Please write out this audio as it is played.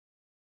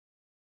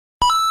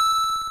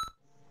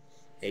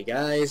Hey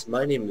guys,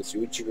 my name is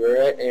Yuichi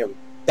Greywright, and I'm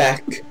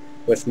back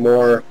with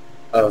more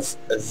of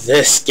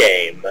this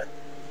game.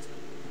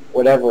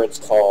 Whatever it's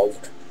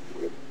called.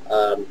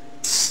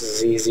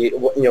 Zzzz,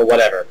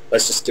 whatever.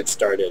 Let's just get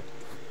started.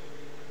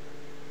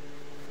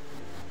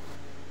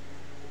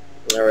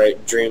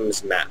 Alright,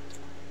 Dreams Map.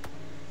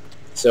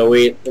 So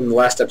in the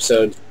last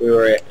episode,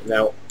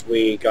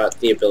 we got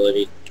the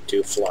ability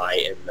to fly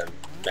in the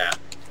map.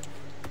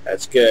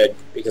 That's good,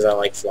 because I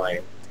like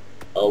flying.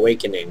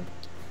 Awakening.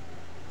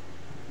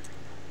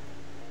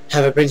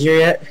 Have I been here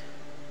yet?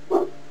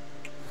 I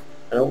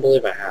don't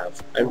believe I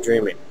have. I'm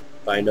dreaming,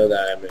 but I know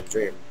that I'm in a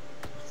dream.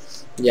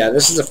 Yeah,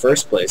 this is the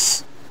first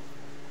place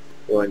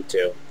we went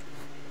to.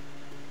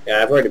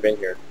 Yeah, I've already been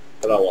here,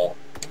 but oh well.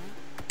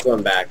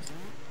 Going back.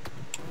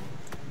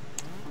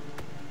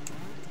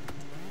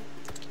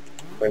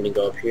 We're going to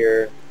go up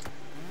here.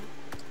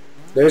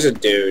 There's a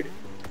dude.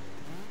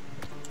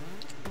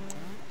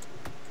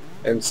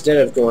 Instead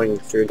of going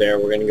through there,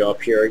 we're going to go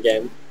up here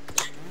again,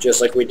 just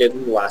like we did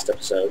in the last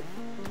episode.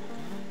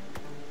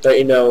 But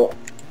there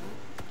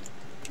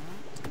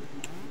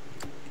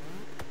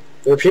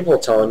were people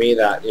telling me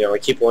that, I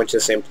keep going to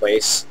the same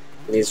place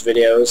in these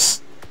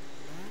videos.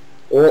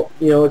 Well,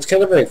 it's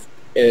kind of an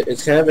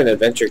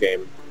adventure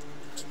game.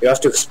 You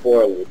have to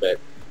explore a little bit.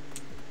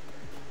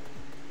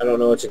 I don't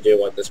know what to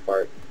do at this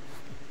part.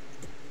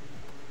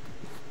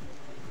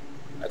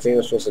 I think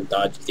I'm supposed to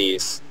dodge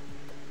these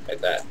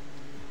like that.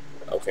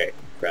 Okay,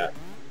 crap.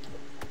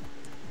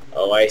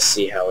 Oh, I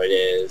see how it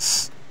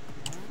is.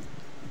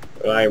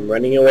 I'm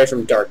running away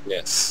from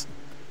darkness.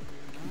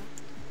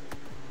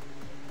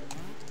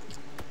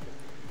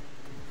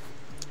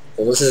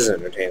 Well, this is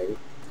entertaining.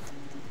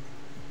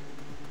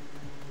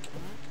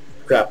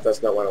 Crap,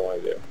 that's not what I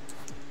want to do.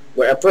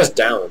 Wait, I pressed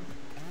down.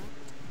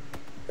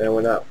 Then I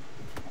went up.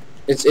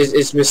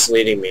 It's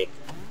misleading me.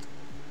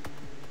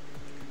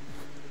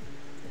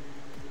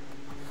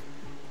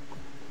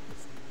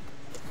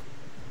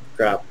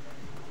 Crap.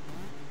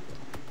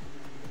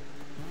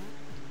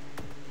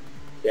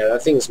 Yeah,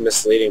 that thing's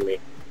misleading me.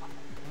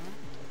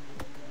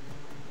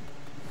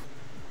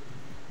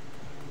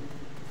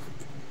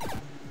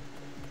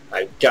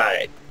 I got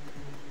it.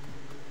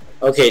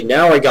 Okay,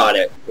 now I got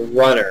it.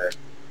 Runner.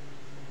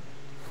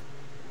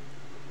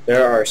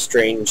 There are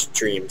strange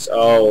dreams.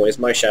 Oh, is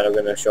my shadow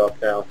gonna show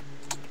up now?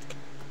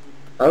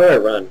 How do I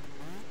run?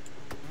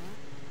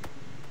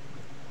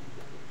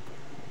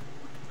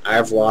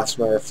 I've lost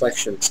my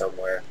reflection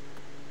somewhere.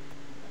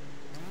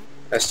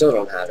 I still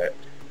don't have it.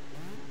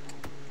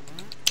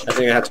 I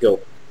think I have to go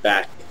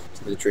back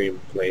to the dream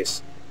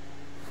place.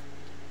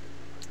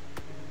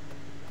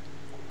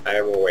 I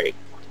am awake.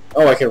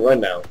 Oh, I can run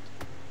now.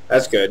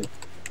 That's good.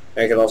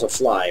 I can also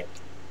fly.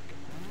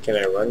 Can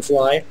I run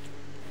fly?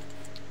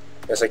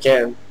 Yes, I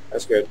can.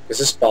 That's good. This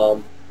is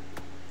bomb.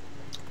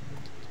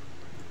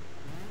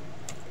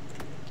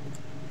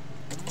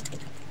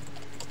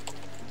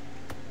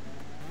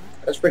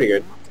 That's pretty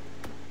good.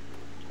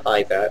 I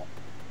like that.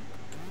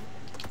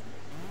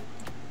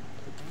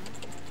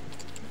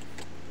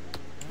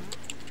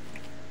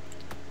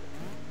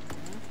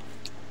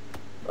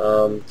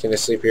 Can I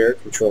sleep here?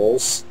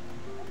 Controls.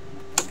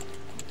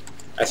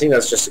 I think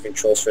that's just the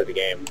controls for the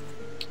game.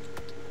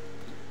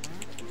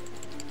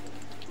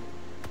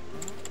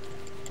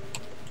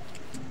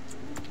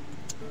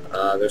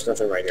 There's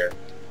nothing right here.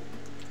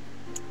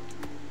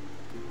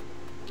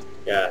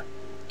 Yeah.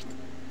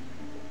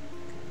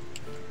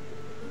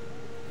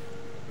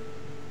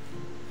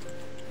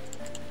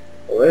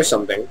 Well, there's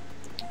something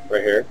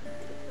right here.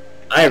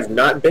 I have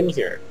not been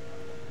here.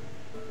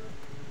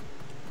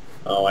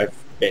 Oh, I've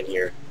been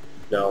here.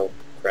 No,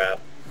 crap.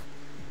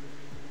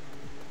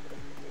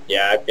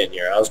 Yeah, I've been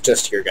here. I was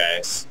just here,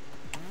 guys.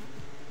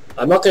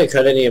 I'm not going to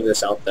cut any of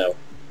this out, though.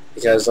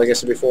 Because, like I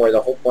said before,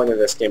 the whole point of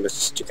this game is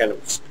just to kind of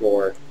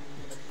explore.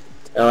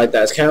 And I like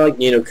that. It's kind of like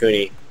Ni no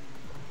Kuni.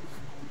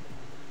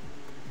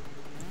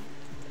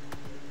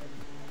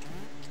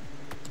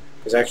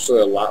 It's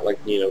actually a lot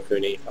like Ni no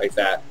Kuni, like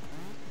that.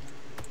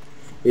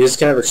 You just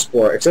kind of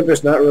explore. Except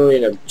there's not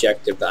really an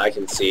objective that I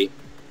can see.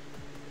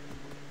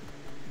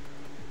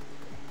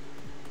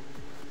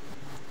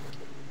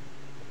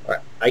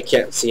 I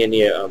can't see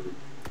any,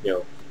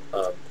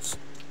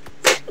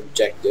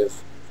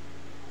 objective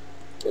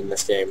in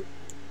this game.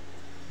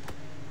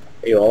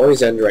 You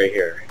always end right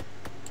here.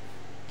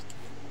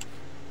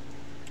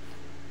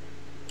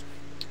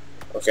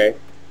 Okay.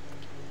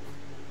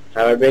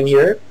 Have I been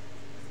here?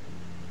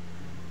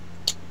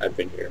 I've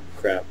been here.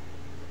 Crap.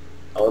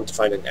 I want to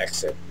find an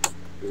exit.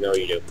 No,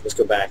 you do. Let's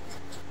go back.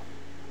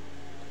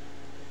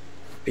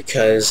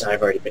 Because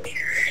I've already been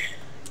here.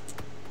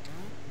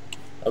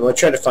 I'm going to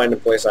try to find a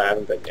place I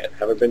haven't been yet.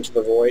 Have I been to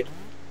the void?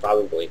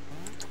 Probably.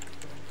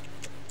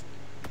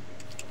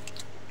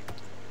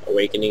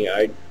 Awakening.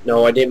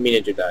 No, I didn't mean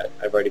to do that.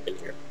 I've already been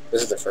here.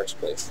 This is the first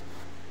place.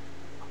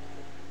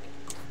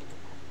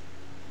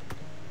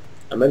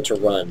 I meant to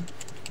run.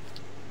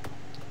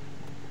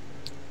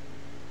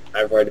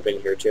 I've already been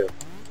here too.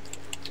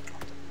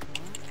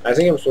 I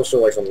think I'm supposed to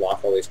like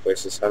unlock all these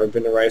places. Haven't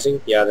been to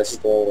Rising? Yeah, this is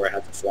the one where I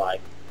have to fly.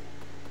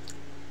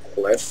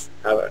 Cliff?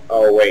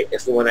 Oh wait,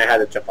 it's the one I had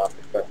to jump off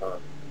the cliff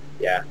on.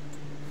 Yeah,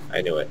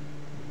 I knew it.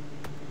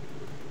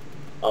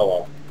 Oh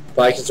well.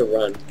 Bike is a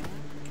run.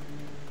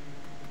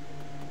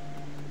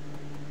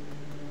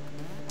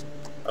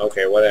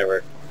 Okay,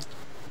 whatever.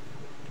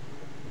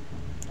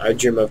 I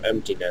dream of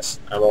emptiness.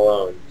 I'm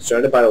alone,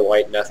 surrounded by the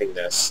white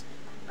nothingness.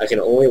 I can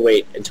only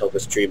wait until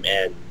this dream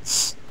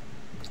ends.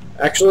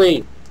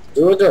 Actually,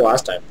 we went there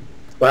last time.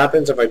 What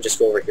happens if I just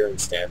go over here and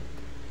stand?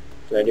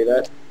 Can I do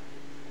that?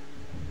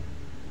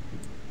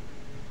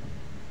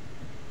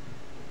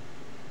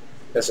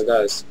 Yes, it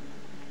does.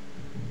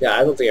 Yeah,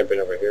 I don't think I've been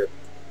over here.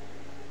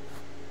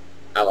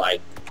 I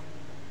lied.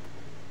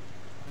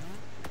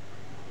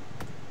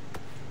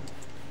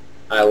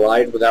 I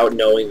lied without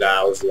knowing that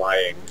I was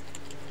lying.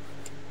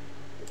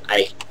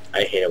 I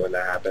hate it when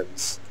that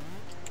happens.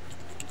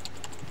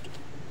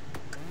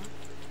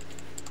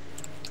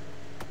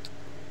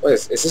 What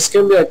is this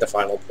gonna be like the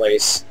final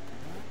place?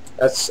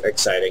 That's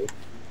exciting.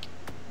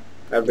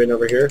 I've been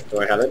over here. Do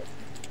I have it?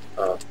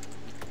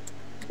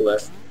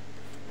 Left.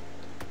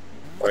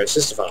 Or is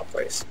this the final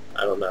place?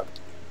 I don't know.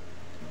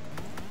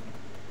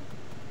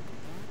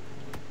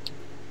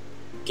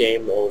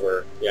 Game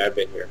over. Yeah, I've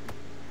been here.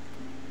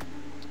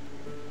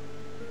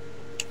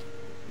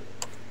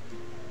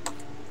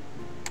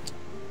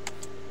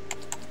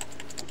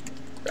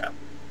 Crap.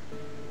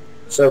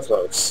 So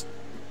close.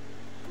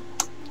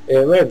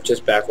 Yeah, I'm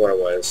just back where I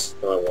was.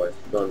 No, I was.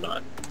 No, I'm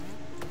not.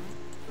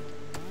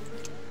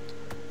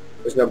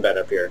 There's no bed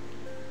up here.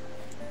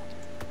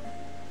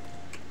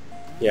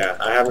 Yeah,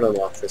 I haven't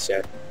unlocked this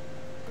yet.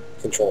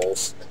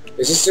 Controls.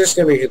 Is this just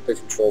going to be the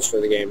controls for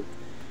the game?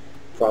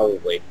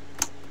 Probably.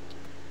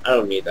 I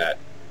don't need that.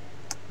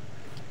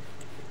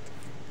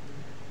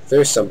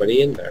 There's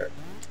somebody in there.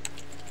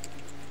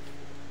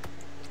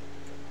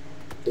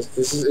 Is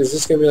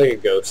this going to be like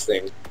a ghost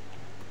thing?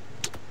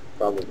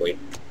 Probably.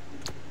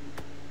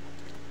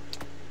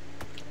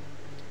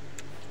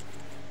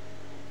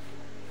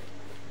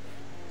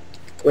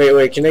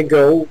 Wait, can I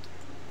go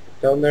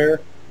down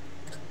there?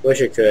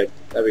 Wish I could.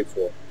 That'd be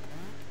cool.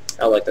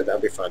 I like that.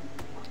 That'd be fun.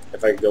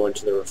 If I could go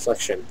into the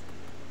reflection.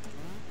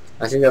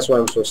 I think that's what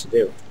I'm supposed to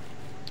do.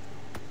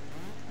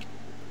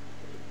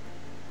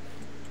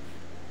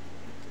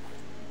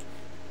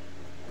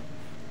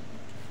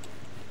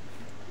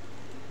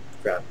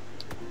 Crap.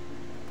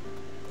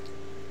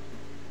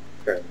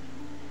 Crap.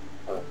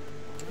 Oh.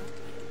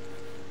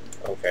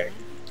 Okay.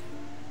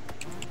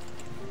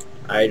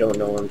 I don't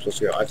know where I'm supposed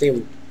to go. I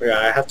think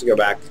I have to go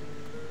back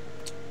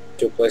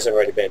to a place I've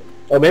already been.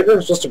 Oh, maybe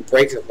I'm supposed to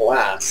break the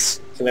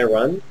glass. Can I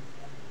run?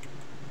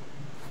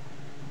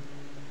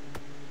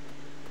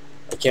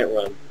 I can't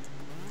run.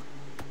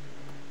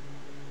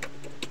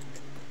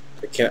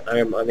 I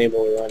am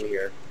unable to run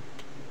here.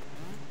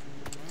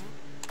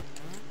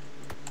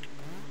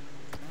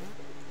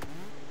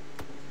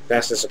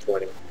 That's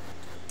disappointing.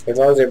 If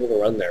I was able to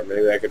run there,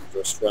 maybe I could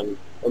just run.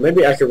 Or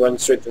maybe I could run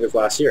straight through the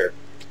glass here.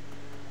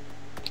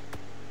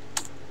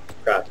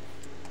 Crap.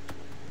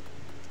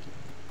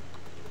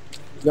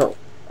 No.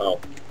 Oh.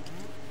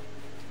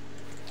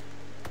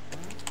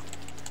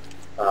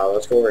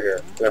 Let's go over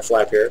here. Can I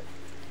fly up here?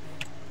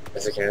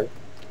 Yes, I can.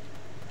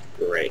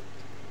 Great.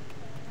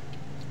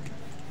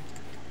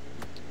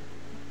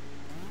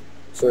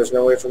 So there's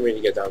no way for me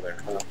to get down there,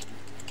 huh?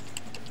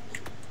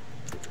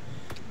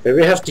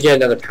 Maybe I have to get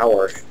another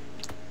power.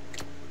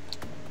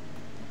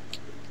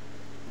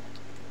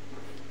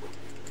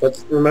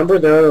 But remember,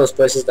 there are those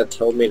places that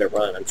told me to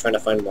run. I'm trying to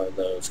find one of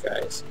those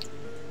guys.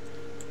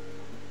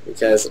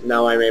 Because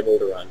now I'm able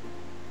to run.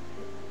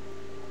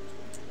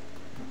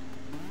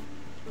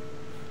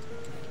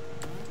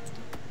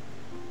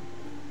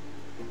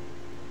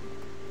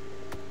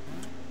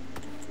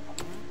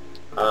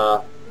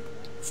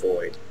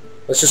 Void.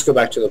 Let's just go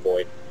back to the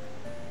void.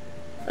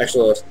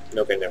 Actually,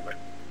 okay, never mind.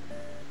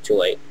 Too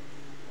late.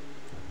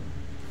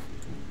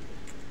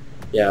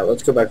 Yeah,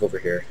 let's go back over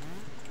here.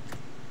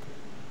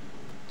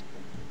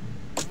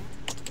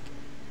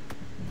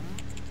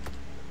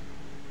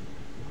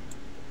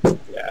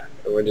 Yeah,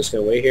 and we're just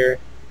gonna wait here.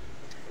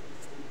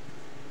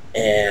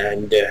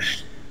 And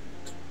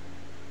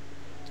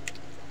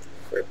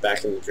we're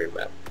back in the dream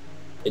map.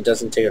 It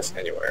doesn't take us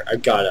anywhere. I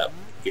got up.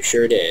 You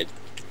sure did.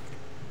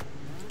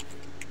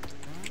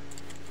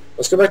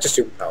 Let's go back to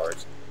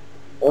superpowers.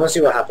 I want to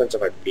see what happens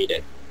if I beat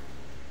it.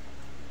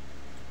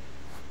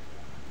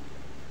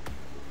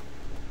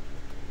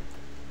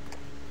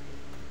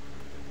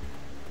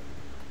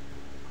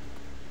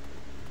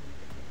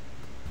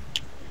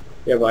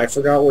 Yeah, but I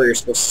forgot where you're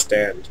supposed to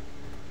stand.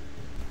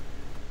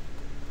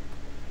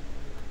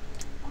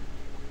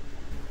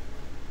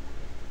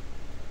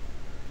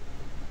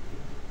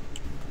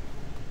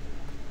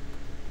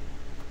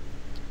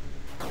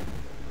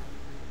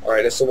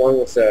 Alright, it's the one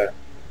with the...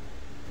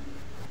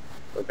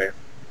 Okay.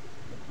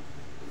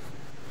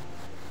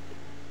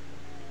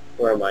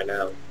 Where am I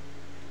now?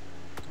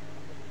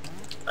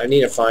 I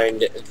need to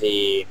find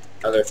the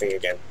other thing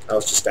again. I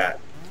was just at.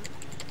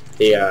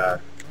 The, I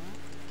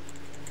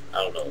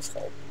don't know what it's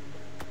called.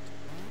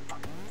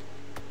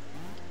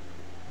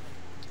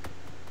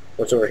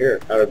 What's over here?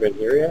 Have I been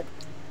here yet?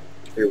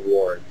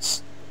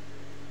 Rewards.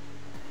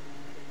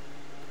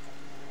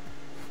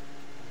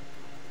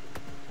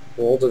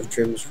 World of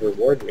Dreams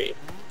reward me.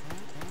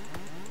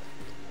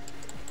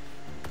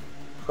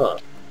 Huh.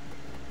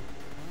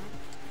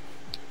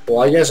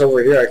 Well, I guess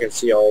over here I can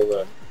see all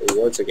the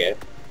rewards again.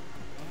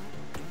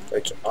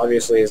 Which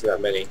obviously is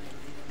not many.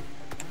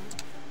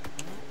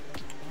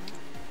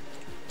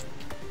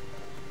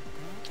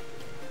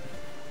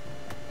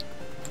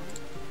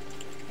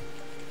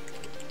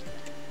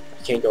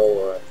 I can't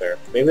go up there.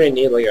 Maybe I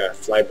need like a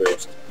fly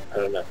boost. I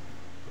don't know.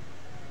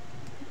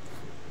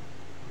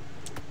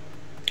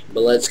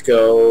 But let's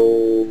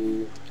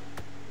go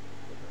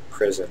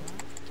prison.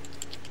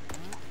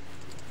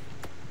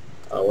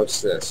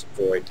 What's this?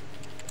 Void.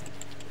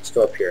 Let's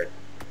go up here.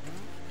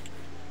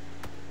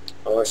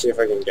 I want to see if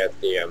I can get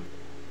the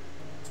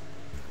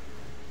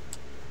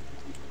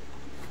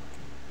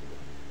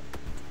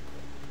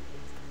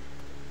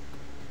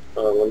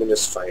let me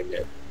just find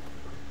it.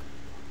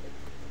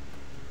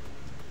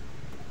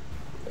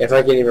 If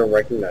I can even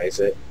recognize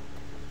it.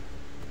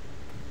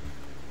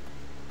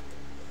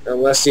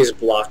 Unless these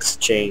blocks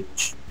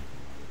change.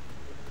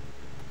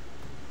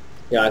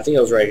 Yeah, I think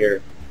it was right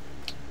here.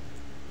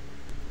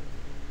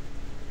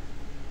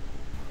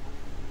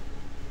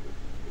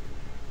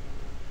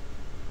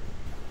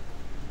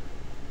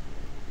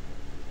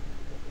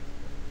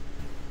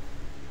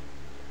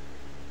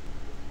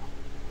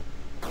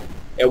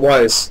 It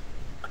was.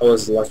 I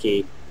was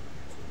lucky.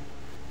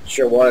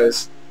 Sure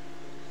was.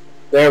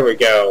 There we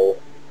go.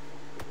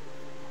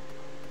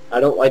 I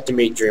don't like to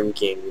meet Dream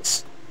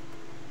Kings.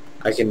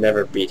 I can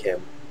never beat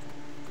him.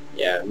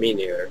 Yeah, me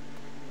neither.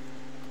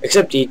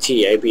 Except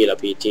E.T. I beat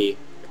up E.T.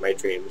 in my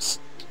dreams.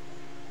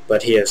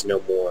 But he has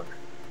no more.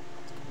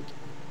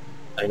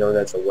 I know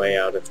that the way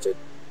out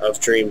of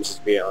dreams is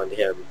beyond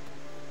him.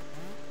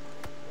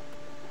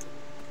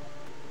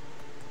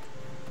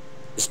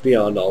 It's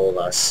beyond all of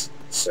us,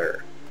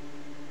 sir.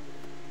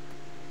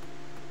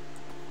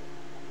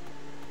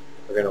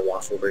 We're gonna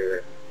walk over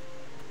here.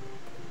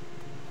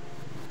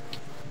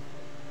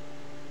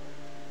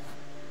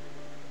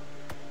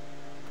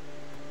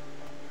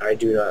 I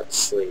do not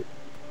sleep.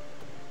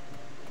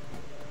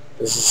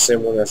 This is the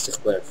same one as the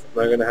cliff.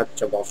 Am I gonna have to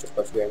jump off the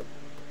cliff again?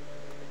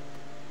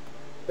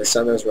 The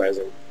sun is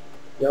rising.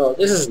 No,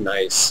 this is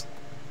nice.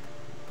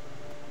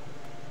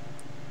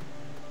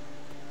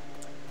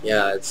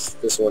 Yeah, it's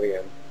this one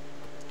again.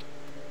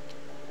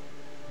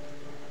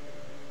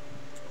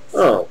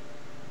 Oh.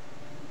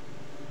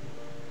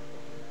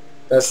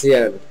 That's the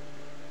end.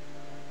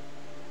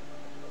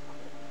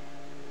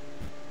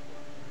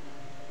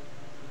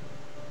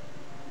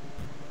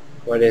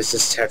 What is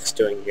this text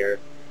doing here?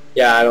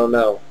 Yeah, I don't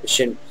know. It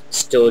shouldn't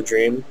still a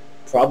dream?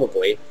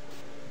 Probably.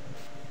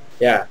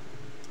 Yeah.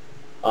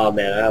 Oh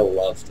man, I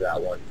loved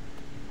that one.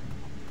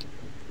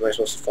 Am I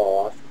supposed to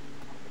fall off?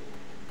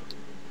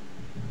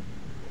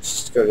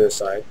 Let's just go to the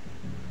side.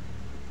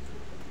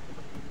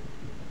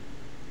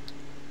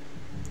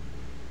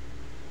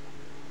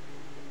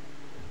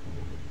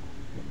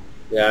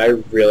 Yeah, I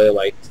really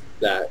liked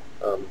that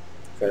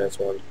credits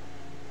one.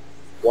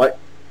 Want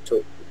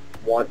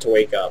to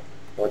wake up.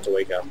 Want to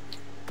wake up.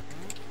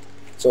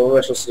 So what am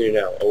I supposed to do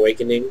now?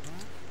 Awakening?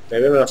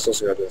 Maybe I'm not supposed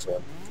to go to this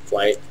one.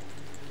 Flight.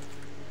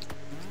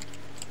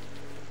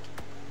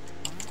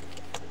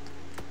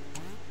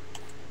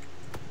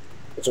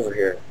 What's over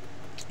here?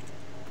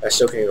 I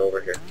still can't go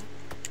over here.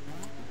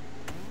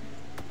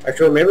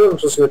 Actually, maybe I'm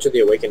supposed to go to the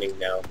awakening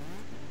now.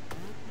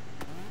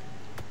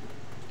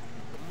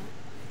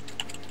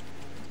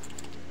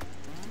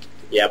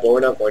 Yeah, but we're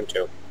not going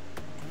to.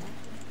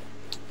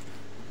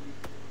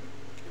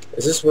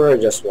 Is this where I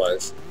just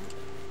was?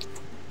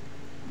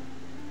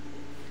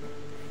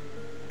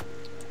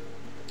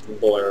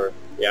 Blur.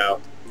 Yeah.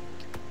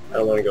 I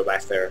don't want to go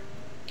back there.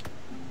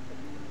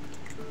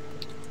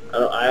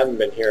 I haven't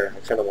been here.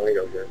 I kind of want to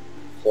go here.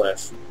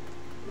 Cliff.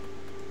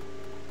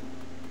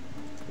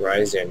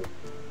 Rising.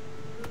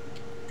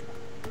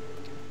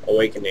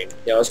 Awakening.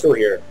 Yeah, let's go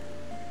here.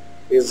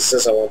 Because it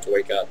says I want to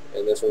wake up,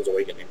 and this one's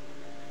awakening.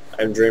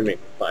 I'm dreaming,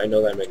 but I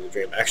know that I'm in a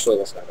dream. Actually,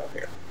 let's not go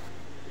here.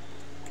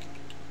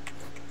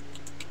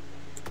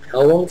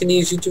 How long can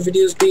these YouTube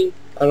videos be?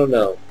 I don't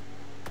know.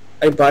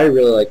 But I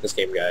really like this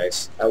game,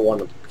 guys. I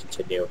want to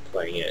continue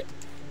playing it.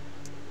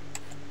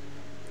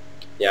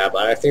 Yeah,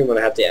 but I think I'm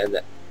gonna have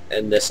to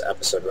end this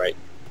episode right.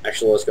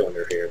 Actually, let's go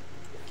under here.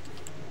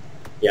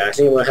 Yeah, I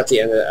think I'm gonna have to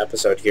end the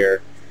episode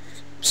here.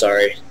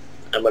 Sorry.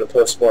 I'm gonna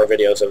post more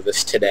videos of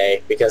this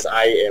today because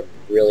I am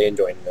really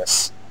enjoying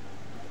this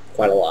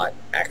quite a lot,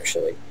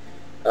 actually.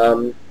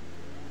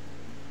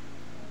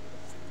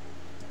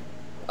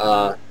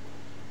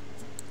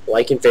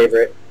 Like and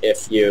favorite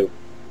if you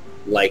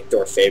liked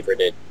or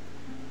favorited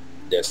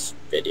this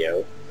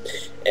video.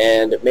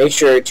 And make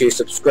sure to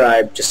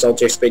subscribe to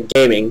Salutary Spade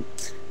Gaming.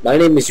 My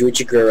name is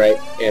Yuichi Greywright,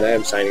 and I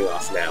am signing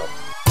off now.